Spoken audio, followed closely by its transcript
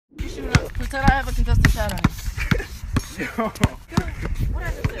Pretend I have a contestant chat on it. Yo. What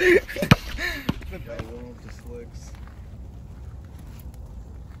happened there? The bellow of the slicks.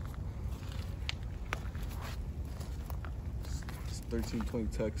 Just 1320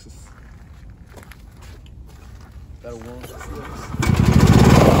 Texas. Got a one of the slicks.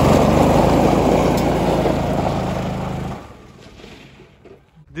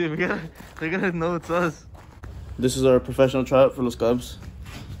 Dude, they're gonna know it's us. This is our professional tryout for Los Cubs.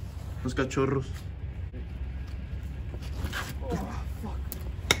 Los Cachorros. Oh, fuck.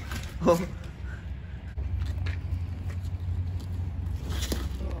 Oh.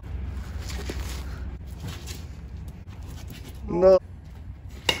 No.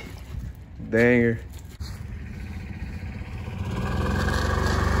 Danger.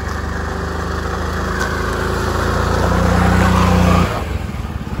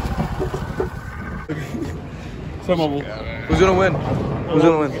 Who's gonna win? Who's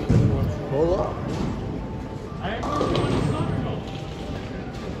gonna win? Hold up.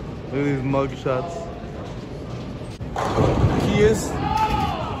 Look at these mug shots. He is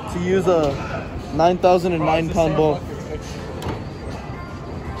to use a 9,009-pound ball.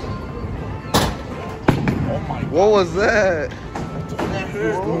 What was that? That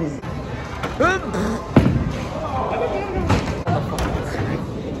hurt.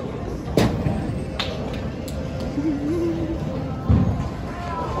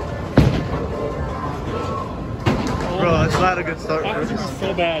 Bro, it's not a good start. This is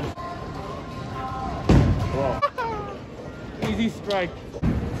so bad. Easy strike.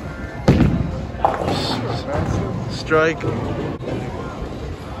 Strike.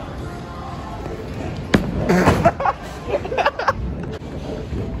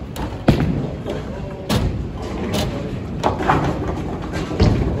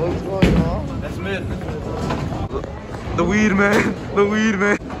 What's going on? That's mid. The weed man. The weed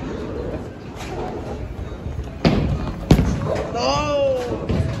man. No.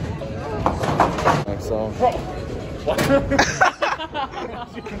 Next song. What?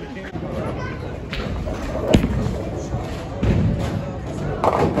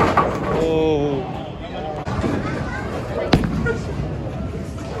 Oh.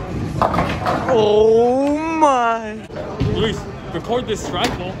 Oh my. Luis, record this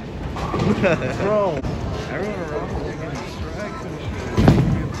strike ball. Bro. Everyone around me getting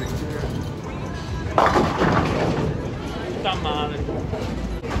Puta madre.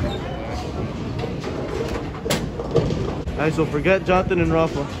 Alright, so forget Jonathan and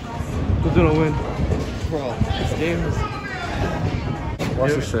Rafa. Who's gonna win? Bro, this game is...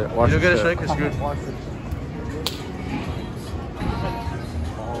 Watch this shit. Watch You don't this get a shit. strike, it's good. Watch it.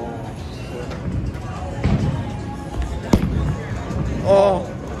 Oh.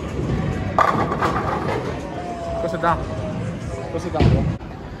 Go sit down. Go sit down,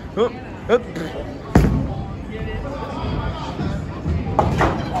 bro. Hup, hup.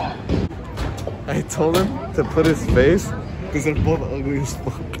 I told him to put his face because they're both ugly as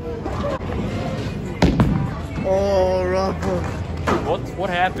fuck. Oh, Rafa. What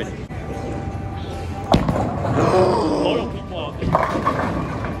happened? Loyal people out there.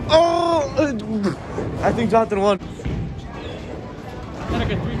 Oh! I think Jonathan won. Gotta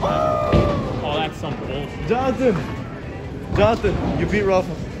get 3 times. Oh, that's some bullshit. Jonathan, you beat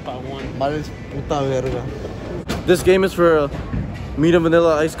Rafa. I won. Vales puta verga. This game is for medium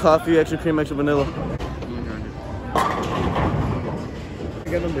vanilla iced coffee, extra cream, extra vanilla.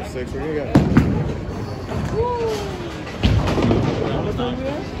 We got number 6. We're gonna get...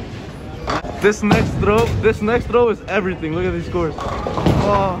 This next throw is everything. Look at these scores.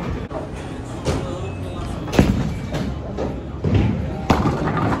 Oh.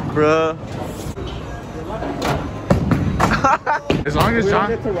 Bruh. As long as John...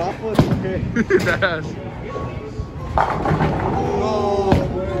 get to Rafa, it's okay. Yes.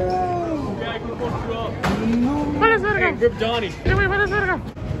 Yeah, I can post you up. Hey, grip Johnny. If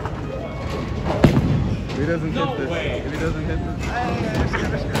he doesn't No hit this. way. If he doesn't hit this.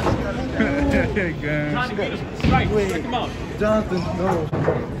 Johnny, beat him. Strike. Strike him out. Jonathan, no.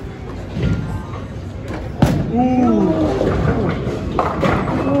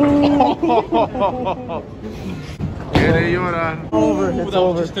 Quiere llorar. Over. It's That was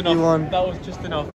over. just enough. He won. That was just enough.